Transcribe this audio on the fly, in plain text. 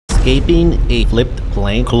escaping a flipped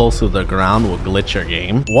plane close to the ground will glitch your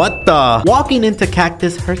game. What the? Walking into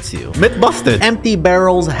cactus hurts you. Myth busted. Empty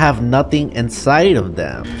barrels have nothing inside of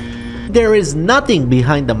them. There is nothing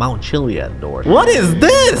behind the Mount Chiliad door. What is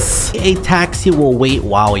this? A taxi will wait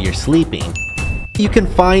while you're sleeping. You can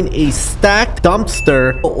find a stacked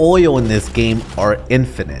dumpster. Oil in this game are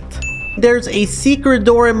infinite. There's a secret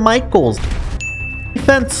door in Michael's.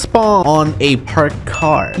 Defense spawn on a parked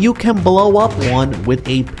car. You can blow up one with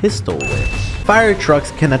a pistol whip. Fire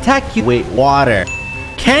trucks can attack you with water.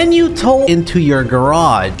 Can you tow into your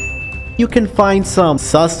garage? You can find some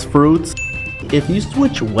sus fruits. If you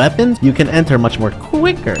switch weapons, you can enter much more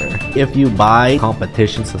quicker. If you buy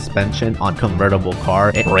competition suspension on convertible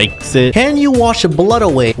car, it breaks it. Can you wash blood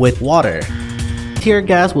away with water? Tear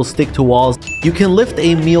gas will stick to walls. You can lift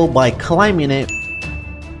a meal by climbing it.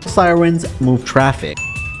 Sirens move traffic.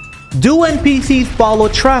 Do NPCs follow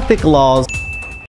traffic laws?